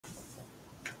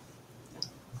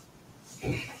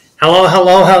Hello,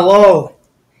 hello, hello.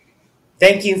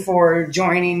 Thank you for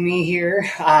joining me here.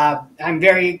 I'm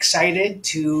very excited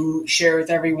to share with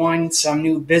everyone some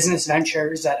new business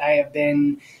ventures that I have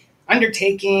been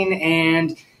undertaking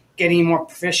and getting more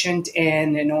proficient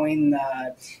in and knowing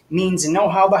the means and know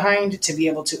how behind to be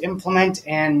able to implement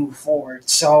and move forward.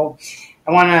 So,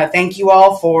 I want to thank you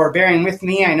all for bearing with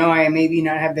me. I know I maybe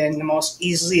not have been the most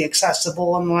easily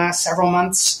accessible in the last several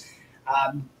months.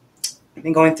 Um, I've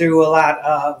been going through a lot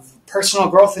of personal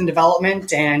growth and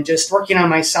development and just working on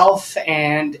myself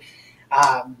and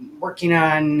working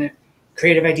on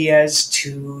creative ideas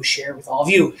to share with all of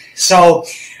you. So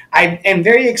I am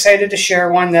very excited to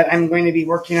share one that I'm going to be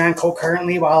working on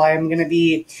concurrently while I'm going to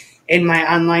be in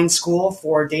my online school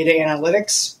for data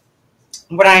analytics.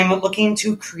 What I'm looking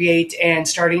to create and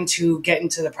starting to get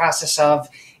into the process of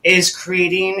is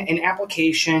creating an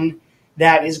application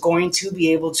that is going to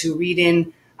be able to read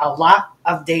in a lot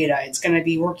of data. It's going to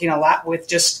be working a lot with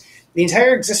just the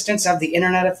entire existence of the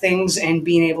Internet of Things and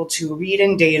being able to read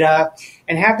in data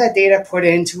and have that data put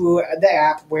into the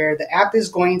app, where the app is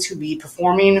going to be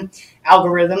performing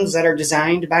algorithms that are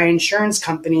designed by insurance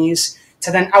companies to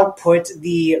then output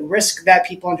the risk that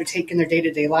people undertake in their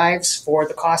day-to-day lives for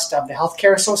the cost of the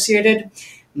healthcare associated,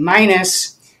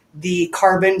 minus the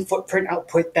carbon footprint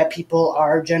output that people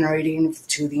are generating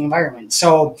to the environment.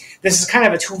 So this is kind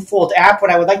of a twofold app. What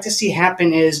I would like to see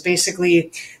happen is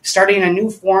basically starting a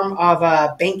new form of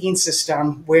a banking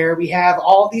system where we have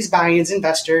all these buy-ins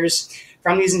investors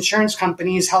from these insurance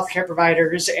companies, healthcare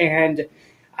providers, and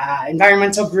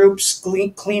environmental groups,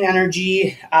 clean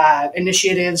energy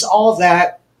initiatives, all of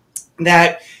that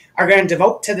are going to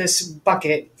devote to this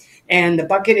bucket. And the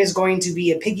bucket is going to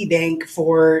be a piggy bank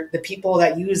for the people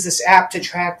that use this app to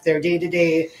track their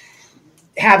day-to-day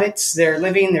habits, their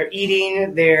living, their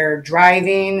eating, their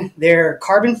driving, their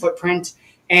carbon footprint,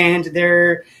 and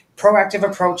their proactive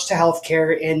approach to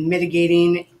healthcare and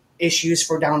mitigating issues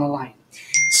for down the line.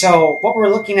 So what we're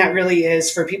looking at really is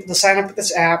for people to sign up with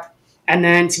this app and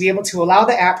then to be able to allow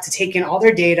the app to take in all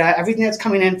their data, everything that's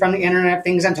coming in from the Internet of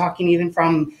Things. I'm talking even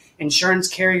from insurance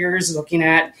carriers, looking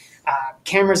at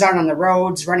cameras out on the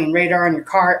roads, running radar on your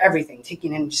car, everything,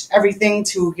 taking in just everything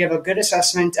to give a good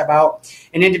assessment about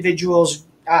an individual's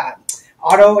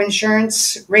auto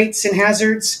insurance rates and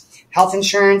hazards, health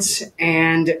insurance,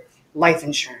 and life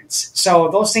insurance. So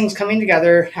those things coming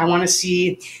together, I want to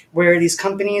see where these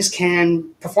companies can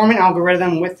perform an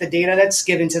algorithm with the data that's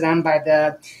given to them by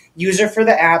the user for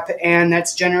the app and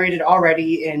that's generated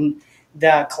already in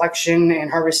the collection and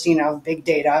harvesting of big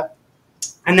data,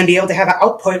 and then be able to have an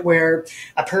output where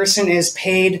a person is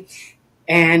paid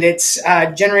and it's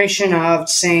a generation of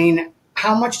saying,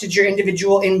 how much did your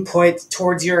individual input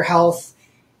towards your health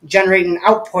generate an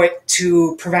output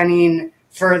to preventing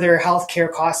further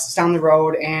healthcare costs down the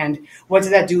road, and what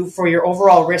did that do for your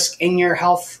overall risk in your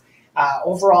health,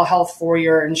 overall health for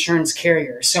your insurance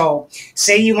carrier. So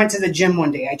say you went to the gym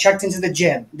one day. I checked into the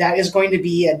gym. That is going to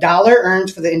be $1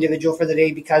 earned for the individual for the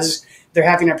day because they're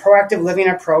having a proactive living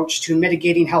approach to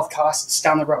mitigating health costs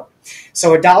down the road.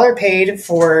 So $1 paid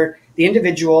for the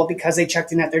individual because they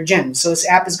checked in at their gym. So this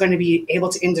app is going to be able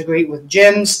to integrate with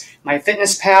gyms,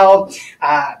 MyFitnessPal,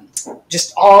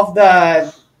 just all of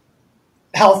the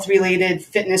health-related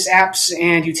fitness apps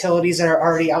and utilities that are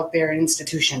already out there in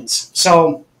institutions.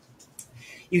 So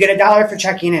you get $1 for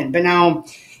checking in. But now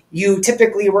you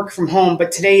typically work from home,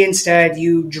 but today instead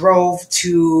you drove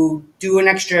to do an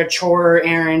extra chore or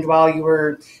errand while you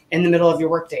were in the middle of your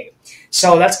workday.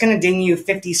 So that's going to ding you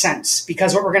 50 cents,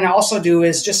 because what we're going to also do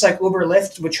is, just like Uber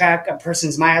Lyft would track a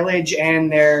person's mileage and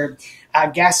their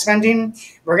gas spending,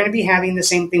 we're going to be having the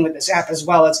same thing with this app as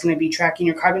well. It's going to be tracking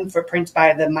your carbon footprint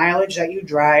by the mileage that you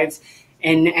drive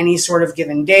in any sort of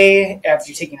given day. If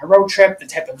you're taking a road trip, the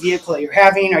type of vehicle that you're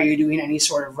having, are you doing any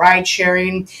sort of ride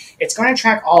sharing? It's going to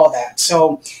track all of that.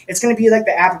 So it's going to be like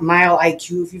the app Mile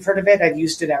IQ, if you've heard of it. I've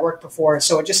used it at work before.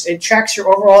 So it tracks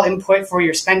your overall input for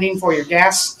your spending for your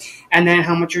gas, and then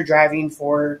how much you're driving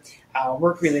for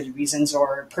work-related reasons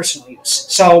or personal use.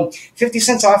 So 50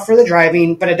 cents off for the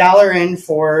driving, but $1 in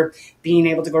for being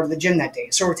able to go to the gym that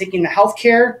day. So we're taking the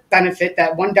healthcare benefit,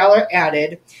 that $1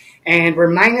 added, and we're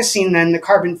minusing then the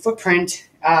carbon footprint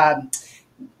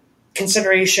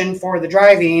consideration for the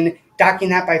driving, docking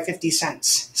that by 50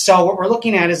 cents. So what we're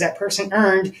looking at is that person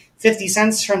earned 50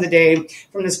 cents from the day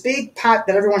from this big pot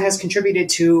that everyone has contributed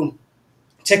to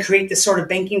to create this sort of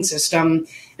banking system,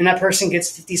 and that person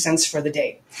gets 50 cents for the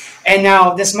day. And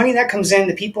now this money that comes in,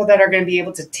 the people that are going to be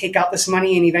able to take out this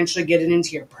money and eventually get it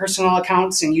into your personal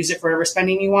accounts and use it for whatever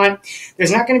spending you want,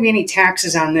 there's not going to be any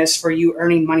taxes on this for you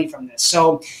earning money from this.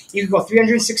 So you can go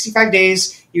 365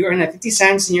 days, you earn that 50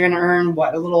 cents, and you're going to earn,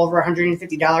 a little over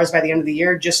 $150 by the end of the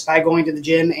year just by going to the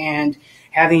gym and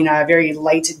having a very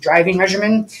light driving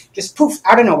regimen, just poof,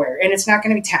 out of nowhere. And it's not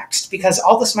going to be taxed because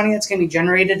all this money that's going to be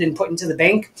generated and put into the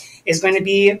bank is going to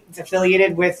be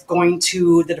affiliated with going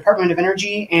to the Department of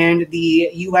Energy and the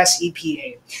US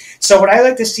EPA. So what I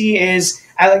like to see is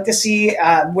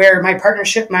where my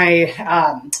partnership, my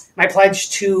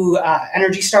pledge to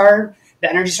Energy Star, the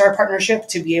Energy Star partnership,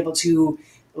 to be able to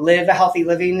live a healthy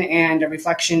living and a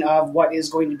reflection of what is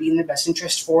going to be in the best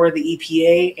interest for the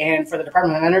EPA and for the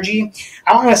Department of Energy.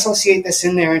 I want to associate this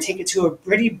in there and take it to a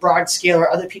pretty broad scale where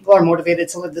other people are motivated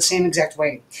to live the same exact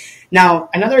way. Now,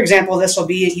 another example of this will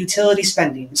be utility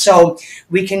spending. So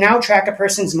we can now track a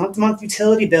person's month-to-month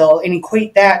utility bill and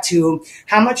equate that to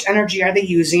how much energy are they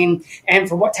using and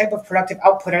for what type of productive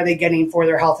output are they getting for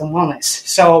their health and wellness.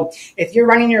 So if you're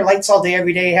running your lights all day,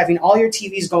 every day, having all your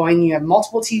TVs going, you have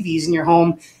multiple TVs in your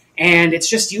home, and it's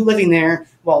just you living there,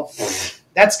 well,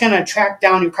 that's going to track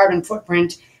down your carbon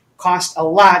footprint cost a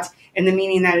lot, in the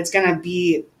meaning that it's going to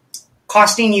be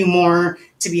costing you more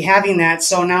to be having that.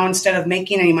 So now instead of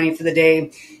making any money for the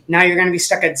day, now you're going to be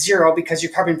stuck at zero because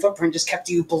your carbon footprint just kept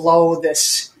you below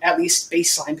this at least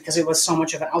baseline because it was so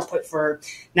much of an output for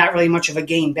not really much of a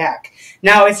gain back.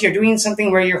 Now, if you're doing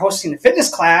something where you're hosting a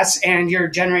fitness class and you're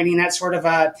generating that sort of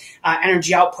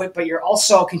energy output, but you're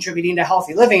also contributing to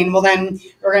healthy living, well, then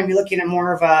we're going to be looking at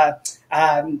more of a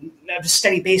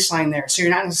steady baseline there. So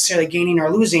you're not necessarily gaining or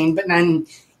losing, but then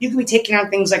you can be taking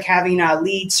on things like having a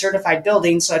LEED certified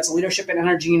building, so that's leadership in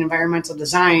energy and environmental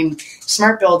design,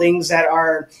 smart buildings that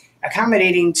are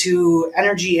accommodating to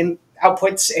energy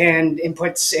outputs and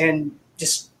inputs and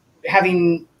just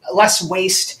having less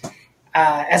waste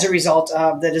as a result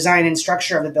of the design and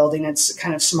structure of the building. It's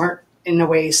kind of smart in a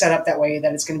way, set up that way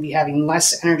that it's going to be having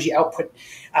less energy output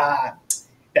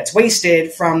that's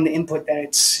wasted from the input that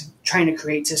it's trying to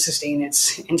create to sustain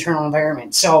its internal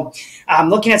environment. So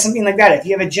looking at something like that, if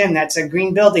you have a gym that's a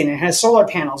green building, it has solar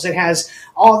panels, it has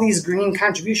all these green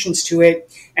contributions to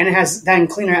it, and it has then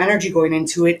cleaner energy going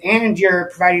into it, and you're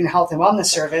providing a health and wellness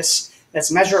service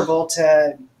that's measurable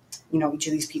to each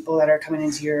of these people that are coming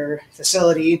into your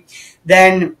facility,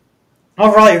 then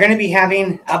overall you're going to be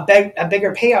having a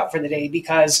bigger payout for the day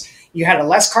because you had a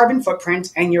less carbon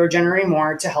footprint and you're generating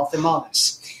more to health and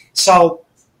wellness. So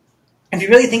if you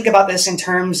really think about this in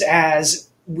terms as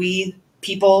we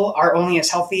people are only as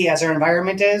healthy as our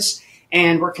environment is,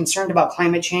 and we're concerned about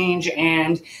climate change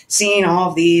and seeing all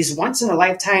of these once in a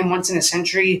lifetime, once in a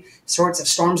century sorts of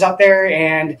storms out there,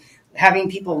 and having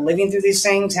people living through these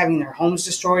things, having their homes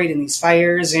destroyed in these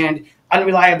fires and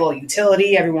unreliable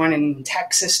utility, everyone in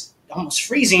Texas almost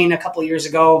freezing a couple years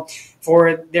ago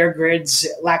for their grid's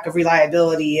lack of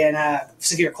reliability and a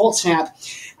severe cold snap.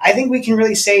 I think we can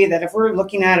really say that if we're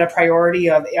looking at a priority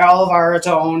of all of our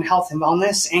own health and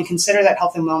wellness and consider that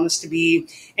health and wellness to be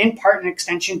in part an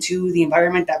extension to the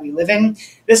environment that we live in,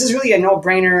 this is really a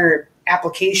no-brainer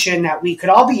application that we could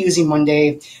all be using one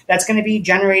day that's going to be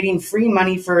generating free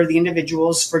money for the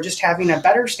individuals for just having a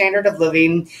better standard of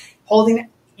living, holding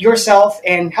yourself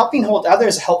and helping hold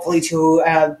others hopefully to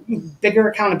bigger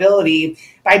accountability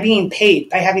by being paid,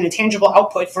 by having a tangible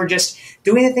output for just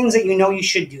doing the things that you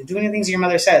should do, doing the things your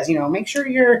mother says, make sure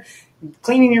you're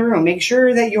cleaning your room, make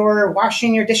sure that you're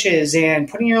washing your dishes and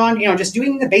putting your laundry, just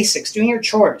doing the basics, doing your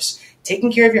chores,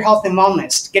 taking care of your health and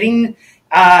wellness, getting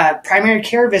primary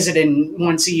care visited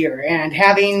once a year and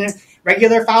having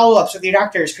regular follow-ups with your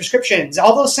doctors, prescriptions,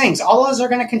 all those things. All those are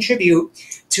going to contribute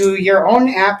to your own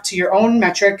app, to your own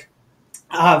metric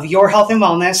of your health and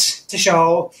wellness to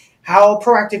show how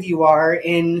proactive you are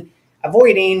in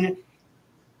avoiding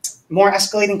more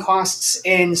escalating costs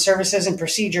in services and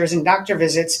procedures and doctor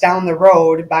visits down the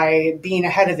road by being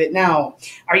ahead of it now.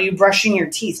 Are you brushing your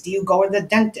teeth? Do you go to the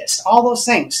dentist? All those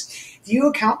things. If you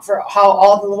account for how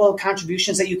all the little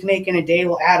contributions that you can make in a day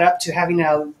will add up to having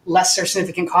a less or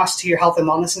significant cost to your health and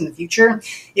wellness in the future,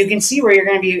 you can see where you're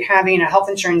going to be having a health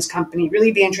insurance company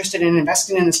really be interested in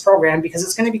investing in this program because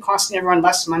it's going to be costing everyone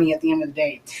less money at the end of the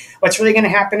day. What's really going to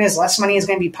happen is less money is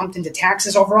going to be pumped into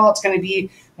taxes overall. It's going to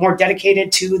be more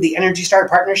dedicated to the Energy Star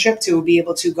partnership to be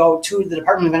able to go to the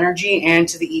Department of Energy and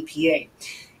to the EPA.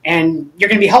 And you're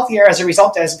going to be healthier as a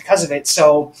result because of it.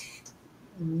 So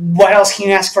what else can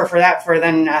you ask for that, for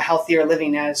then healthier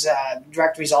living as a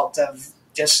direct result of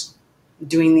just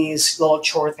doing these little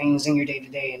chore things in your day to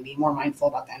day and be more mindful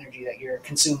about the energy that you're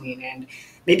consuming, and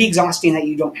maybe exhausting that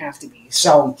you don't have to be.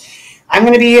 So I'm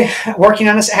going to be working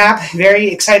on this app very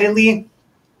excitedly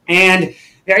and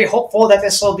very hopeful that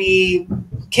this will be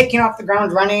kicking off the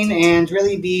ground running and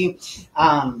really be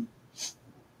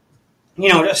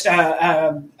just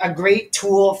a great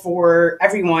tool for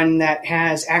everyone that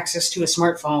has access to a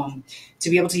smartphone to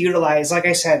be able to utilize, like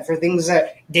I said, for things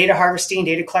that data harvesting,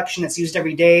 data collection that's used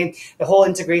every day, the whole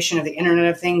integration of the Internet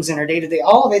of Things in our day-to-day,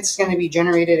 all of it's going to be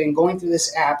generated and going through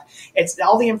this app. It's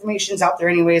all the information's out there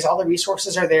anyways, all the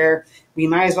resources are there. We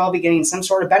might as well be getting some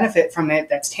sort of benefit from it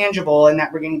that's tangible and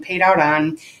that we're getting paid out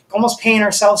on, almost paying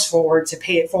ourselves forward to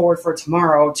pay it forward for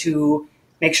tomorrow to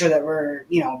make sure that we're,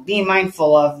 being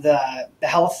mindful of the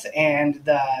health and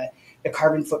the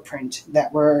carbon footprint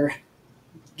that we're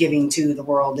giving to the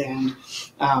world, and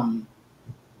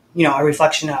a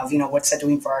reflection of what's that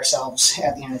doing for ourselves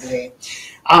at the end of the day.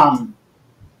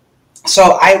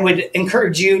 So I would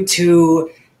encourage you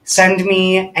to send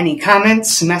me any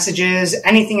comments, messages,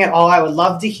 anything at all. I would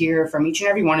love to hear from each and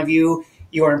every one of you,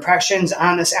 your impressions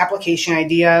on this application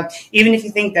idea, even if you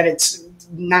think that it's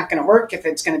not going to work, if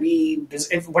it's going to be,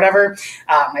 if whatever.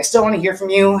 I still want to hear from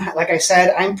you. Like I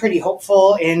said, I'm pretty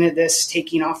hopeful in this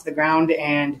taking off the ground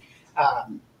and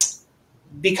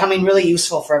becoming really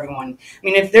useful for everyone. I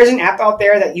mean, if there's an app out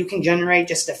there that you can generate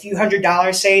just a few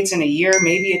 $100s, say it's in a year,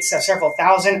 maybe it's several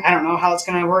thousand. I don't know how it's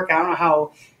going to work. I don't know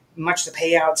how much the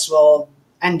payouts will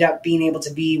end up being able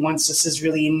to be once this is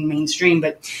really in mainstream.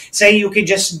 But say you could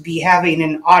just be having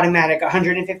an automatic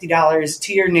 $150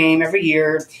 to your name every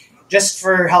year just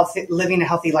for living a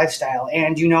healthy lifestyle.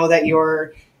 And you know that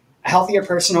you're a healthier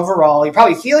person overall. You're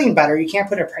probably feeling better. You can't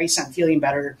put a price on feeling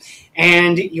better.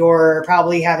 And you're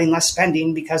probably having less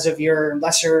spending because of your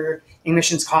lesser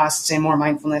emissions costs and more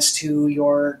mindfulness to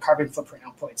your carbon footprint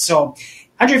output. So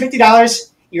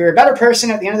 $150, you're a better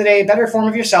person at the end of the day, better form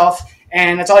of yourself.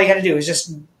 And that's all you got to do is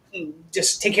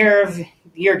just take care of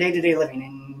your day-to-day living.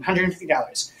 And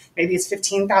 $150. Maybe it's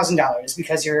 $15,000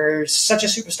 because you're such a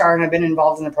superstar and have been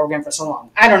involved in the program for so long.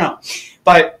 I don't know.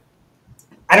 But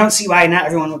I don't see why not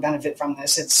everyone would benefit from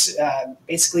this. It's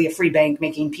basically a free bank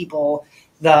making people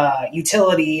the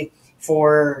utility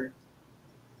for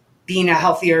being a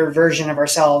healthier version of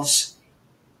ourselves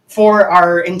for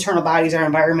our internal bodies, our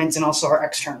environments, and also our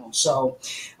external. So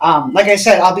like I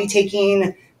said, I'll be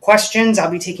taking questions,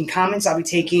 I'll be taking comments, I'll be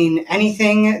taking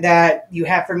anything that you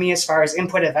have for me as far as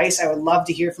input, advice. I would love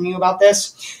to hear from you about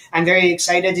this. I'm very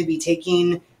excited to be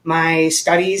taking my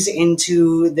studies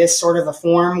into this sort of a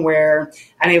form where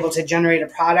I'm able to generate a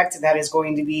product that is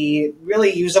going to be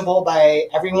really usable by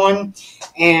everyone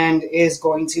and is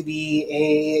going to be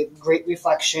a great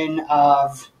reflection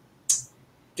of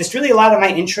just really a lot of my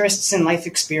interests and life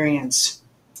experience.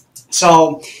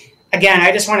 So again,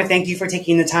 I just want to thank you for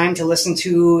taking the time to listen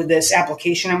to this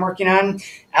application I'm working on.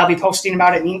 I'll be posting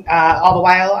about it all the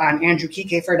while on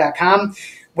andrewkieckhefer.com,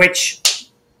 which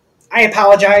I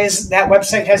apologize. That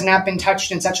website has not been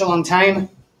touched in such a long time.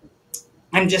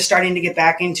 I'm just starting to get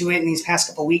back into it in these past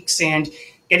couple weeks and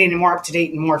getting it more up to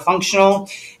date and more functional.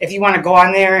 If you want to go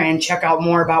on there and check out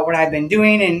more about what I've been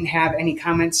doing and have any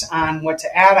comments on what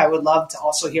to add, I would love to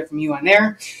also hear from you on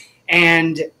there.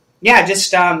 And yeah,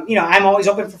 just, I'm always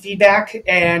open for feedback,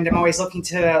 and I'm always looking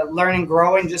to learn and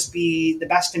grow and just be the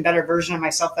best and better version of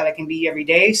myself that I can be every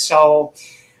day. So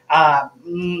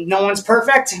no one's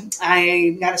perfect.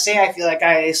 I gotta say, I feel like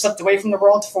I slipped away from the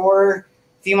world for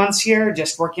a few months here,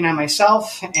 just working on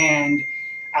myself and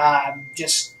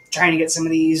just trying to get some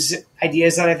of these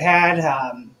ideas that I've had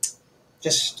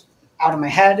just out of my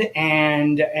head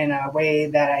and in a way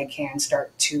that I can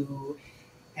start to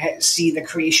see the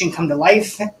creation come to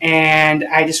life. And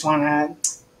I just want to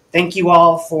thank you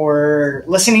all for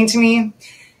listening to me.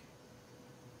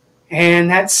 And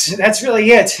that's really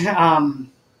it.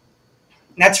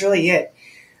 That's really it.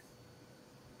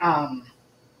 I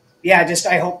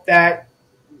hope that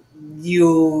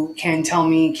you can tell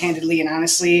me candidly and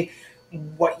honestly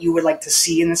what you would like to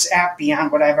see in this app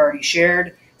beyond what I've already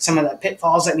shared, some of the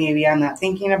pitfalls that maybe I'm not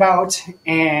thinking about,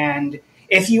 and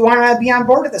if you want to be on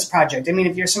board with this project. I mean,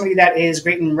 if you're somebody that is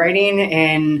great in writing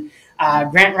and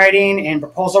grant writing and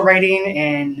proposal writing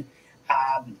and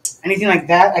anything like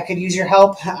that, I could use your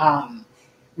help.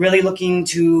 Really looking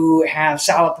to have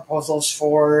solid proposals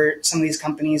for some of these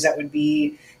companies that would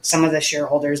be some of the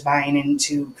shareholders buying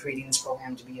into creating this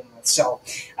program to begin with. So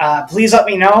please let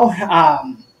me know.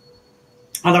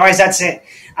 Otherwise, that's it.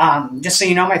 Just so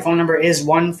you know, my phone number is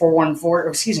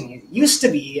 1414, it used to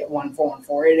be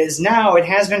 1414. It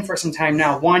has been for some time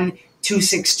now,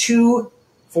 1-262-4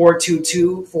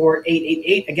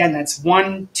 1-262-422-4888. Again, that's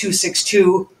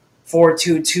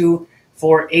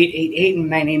 1-262-422-4888. And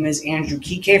my name is Andrew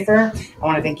Kieckhefer. I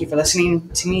want to thank you for listening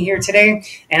to me here today.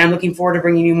 And I'm looking forward to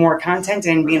bringing you more content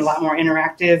and being a lot more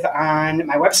interactive on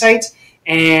my website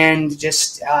and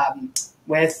just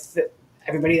with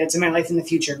everybody that's in my life in the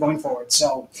future going forward.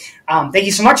 So thank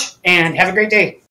you so much and have a great day.